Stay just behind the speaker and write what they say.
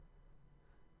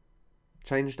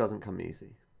Change doesn't come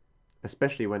easy,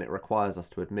 especially when it requires us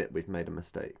to admit we've made a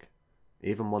mistake,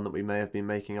 even one that we may have been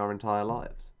making our entire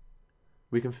lives.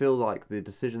 We can feel like the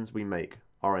decisions we make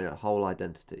are a whole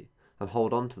identity and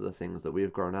hold on to the things that we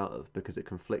have grown out of because it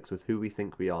conflicts with who we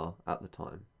think we are at the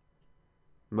time.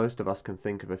 Most of us can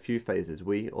think of a few phases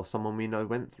we or someone we know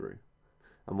went through,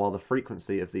 and while the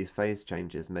frequency of these phase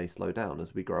changes may slow down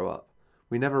as we grow up,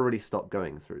 we never really stop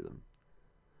going through them.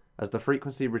 As the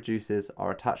frequency reduces,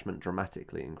 our attachment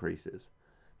dramatically increases.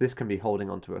 This can be holding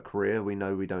on to a career we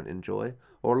know we don't enjoy,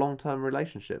 or a long-term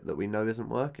relationship that we know isn't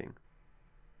working.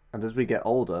 And as we get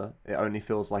older, it only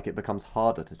feels like it becomes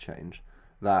harder to change,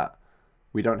 that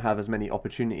we don't have as many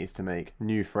opportunities to make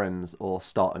new friends or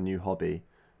start a new hobby,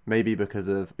 maybe because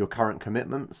of your current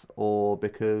commitments or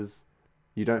because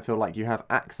you don't feel like you have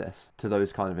access to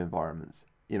those kind of environments.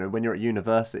 When you're at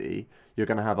university, you're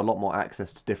going to have a lot more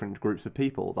access to different groups of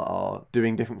people that are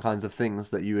doing different kinds of things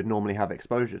that you would normally have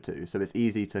exposure to. So it's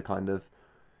easy to kind of,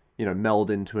 meld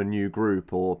into a new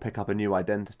group or pick up a new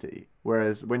identity.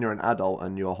 Whereas when you're an adult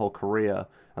and your whole career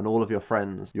and all of your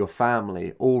friends, your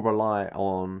family, all rely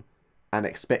on and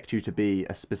expect you to be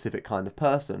a specific kind of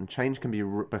person, change can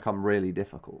become really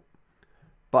difficult.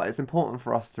 But it's important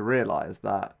for us to realize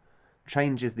that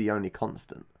change is the only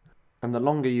constant. And the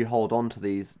longer you hold on to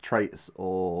these traits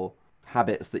or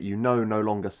habits that you know no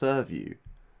longer serve you,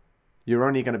 you're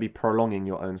only going to be prolonging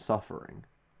your own suffering.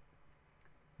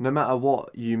 No matter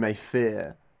what you may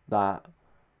fear that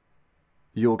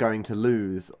you're going to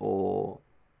lose or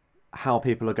how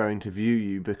people are going to view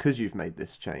you because you've made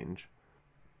this change,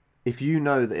 if you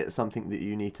know that it's something that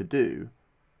you need to do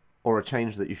or a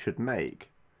change that you should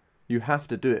make, you have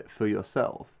to do it for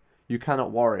yourself. You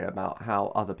cannot worry about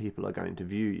how other people are going to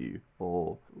view you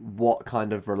or what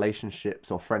kind of relationships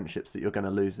or friendships that you're going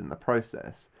to lose in the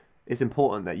process. It's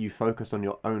important that you focus on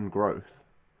your own growth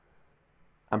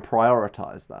and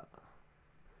prioritize that,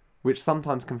 which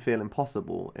sometimes can feel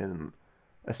impossible in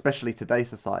especially today's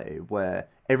society where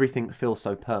everything feels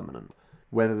so permanent,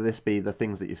 whether this be the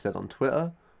things that you've said on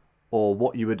Twitter or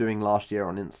what you were doing last year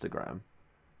on Instagram.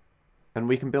 And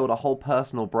we can build a whole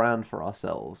personal brand for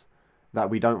ourselves that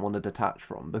we don't want to detach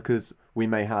from because we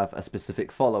may have a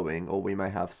specific following or we may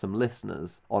have some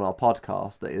listeners on our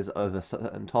podcast that is of a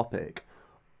certain topic.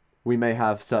 We may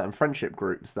have certain friendship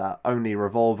groups that only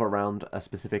revolve around a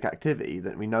specific activity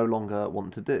that we no longer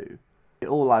want to do. It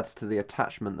all adds to the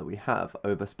attachment that we have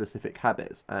over specific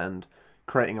habits and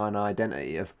creating an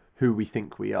identity of who we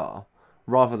think we are,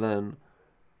 rather than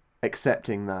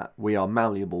accepting that we are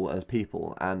malleable as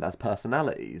people and as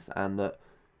personalities and that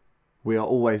we are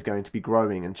always going to be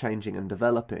growing and changing and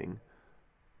developing.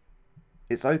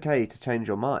 It's okay to change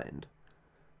your mind.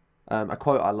 A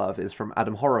quote I love is from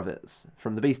Adam Horovitz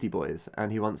from the Beastie Boys, and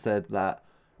he once said that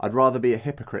I'd rather be a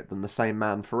hypocrite than the same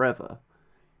man forever.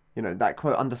 That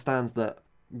quote understands that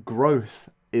growth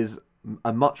is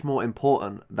a much more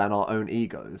important than our own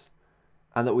egos,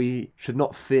 and that we should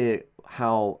not fear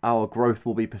how our growth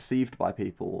will be perceived by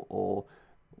people or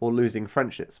losing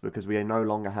friendships because we no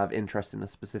longer have interest in a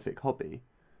specific hobby.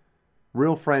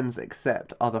 Real friends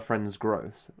accept other friends'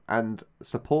 growth and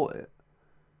support it.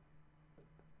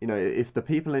 If the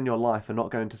people in your life are not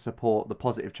going to support the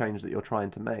positive change that you're trying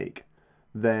to make,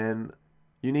 then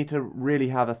you need to really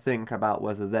have a think about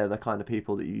whether they're the kind of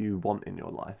people that you want in your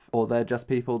life, or they're just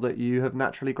people that you have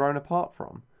naturally grown apart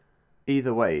from.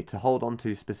 Either way, to hold on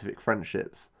to specific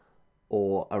friendships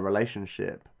or a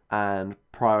relationship and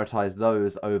prioritize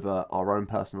those over our own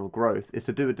personal growth is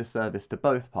to do a disservice to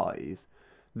both parties.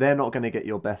 They're not going to get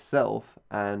your best self,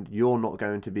 and you're not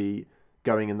going to be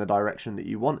going in the direction that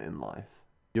you want in life.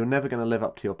 You're never going to live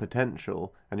up to your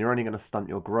potential, and you're only going to stunt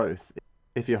your growth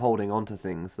if you're holding on to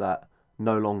things that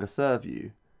no longer serve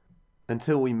you.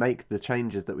 Until we make the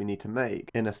changes that we need to make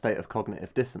in a state of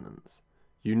cognitive dissonance,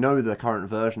 you know the current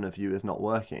version of you is not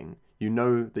working. You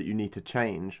know that you need to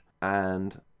change,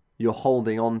 and you're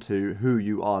holding on to who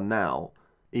you are now,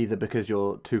 either because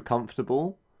you're too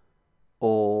comfortable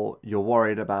or you're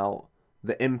worried about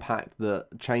the impact that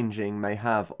changing may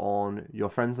have on your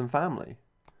friends and family.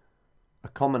 A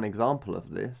common example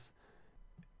of this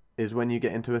is when you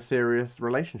get into a serious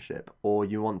relationship or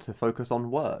you want to focus on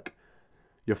work.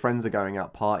 Your friends are going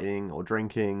out partying or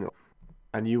drinking,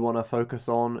 and you want to focus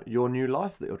on your new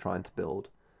life that you're trying to build.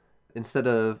 Instead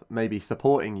of maybe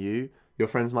supporting you, your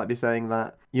friends might be saying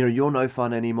that, you're no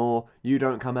fun anymore, you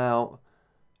don't come out,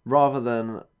 rather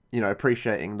than,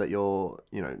 appreciating that you're,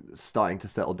 starting to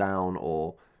settle down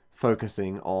or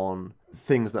focusing on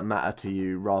things that matter to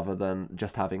you rather than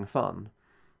just having fun.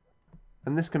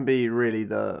 And this can be really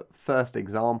the first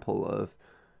example of,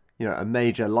 a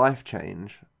major life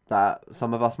change that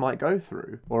some of us might go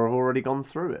through or have already gone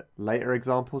through it. Later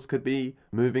examples could be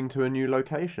moving to a new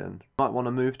location. You might want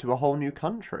to move to a whole new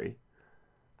country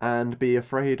and be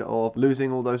afraid of losing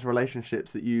all those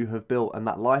relationships that you have built and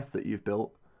that life that you've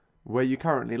built where you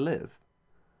currently live.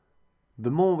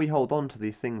 The more we hold on to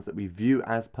these things that we view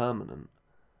as permanent,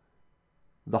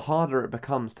 the harder it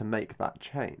becomes to make that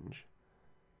change.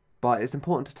 But it's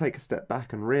important to take a step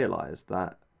back and realise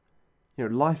that,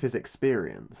 life is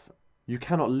experience. You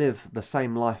cannot live the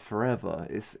same life forever.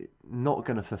 It's not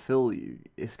going to fulfill you.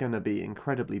 It's going to be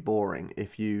incredibly boring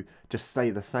if you just stay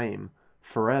the same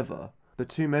forever. But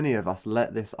too many of us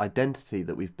let this identity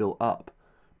that we've built up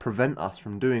prevent us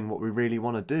from doing what we really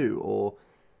want to do, or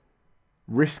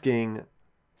risking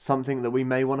something that we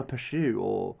may want to pursue,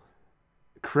 or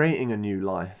creating a new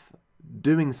life,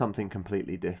 doing something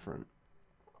completely different.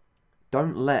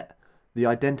 Don't let the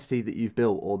identity that you've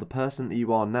built or the person that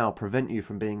you are now prevent you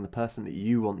from being the person that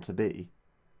you want to be.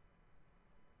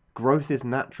 Growth is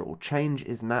natural. Change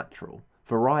is natural.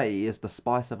 Variety is the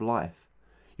spice of life.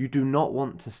 You do not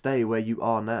want to stay where you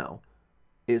are now.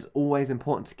 It's always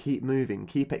important to keep moving,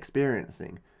 keep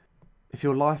experiencing. If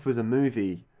your life was a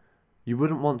movie, you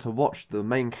wouldn't want to watch the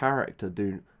main character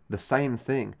do the same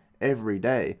thing every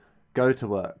day. Go to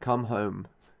work, come home,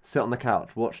 sit on the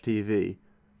couch, watch TV,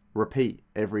 repeat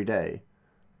every day.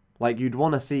 Like, you'd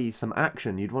want to see some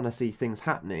action, you'd want to see things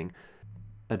happening.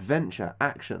 Adventure,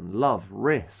 action, love,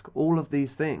 risk, all of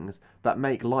these things that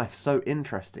make life so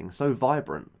interesting, so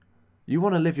vibrant. You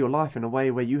want to live your life in a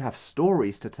way where you have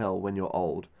stories to tell when you're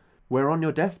old, where on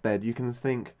your deathbed you can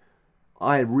think,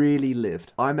 I really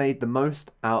lived. I made the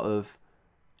most out of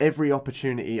every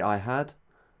opportunity I had.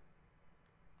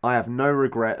 I have no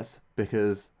regrets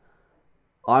because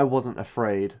I wasn't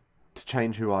afraid to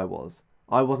change who I was.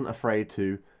 I wasn't afraid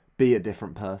to be a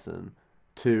different person,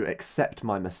 to accept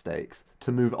my mistakes,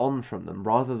 to move on from them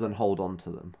rather than hold on to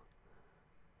them.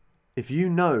 If you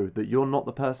know that you're not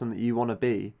the person that you want to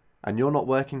be and you're not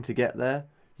working to get there,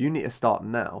 you need to start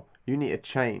now. You need to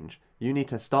change. You need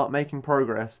to start making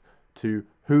progress to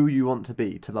who you want to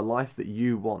be, to the life that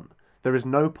you want. There is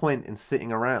no point in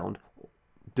sitting around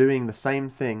doing the same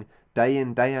thing day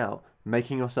in, day out,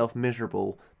 making yourself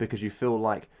miserable because you feel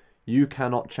like you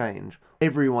cannot change.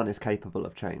 Everyone is capable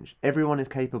of change. Everyone is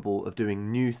capable of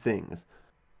doing new things,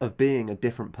 of being a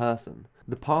different person.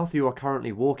 The path you are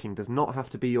currently walking does not have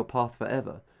to be your path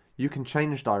forever. You can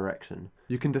change direction.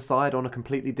 You can decide on a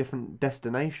completely different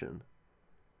destination.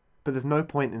 But there's no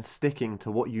point in sticking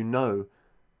to what you know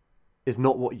is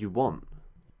not what you want.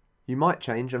 You might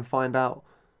change and find out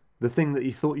the thing that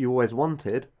you thought you always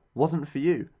wanted wasn't for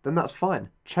you. Then that's fine.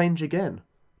 Change again.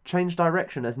 Change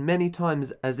direction as many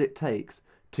times as it takes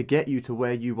to get you to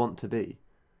where you want to be.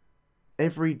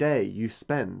 Every day you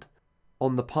spend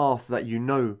on the path that you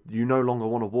know you no longer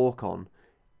want to walk on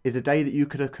is a day that you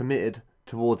could have committed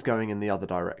towards going in the other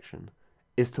direction,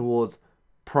 is towards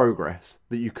progress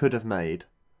that you could have made.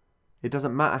 It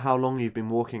doesn't matter how long you've been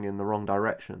walking in the wrong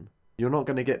direction. You're not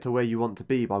going to get to where you want to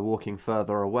be by walking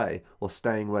further away or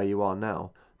staying where you are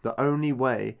now. The only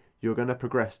way you're going to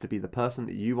progress to be the person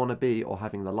that you want to be or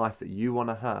having the life that you want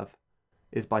to have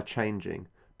is by changing,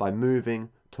 by moving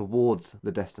towards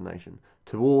the destination,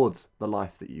 towards the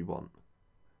life that you want.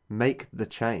 Make the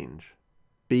change.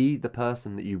 Be the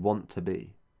person that you want to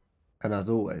be. And as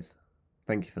always,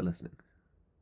 thank you for listening.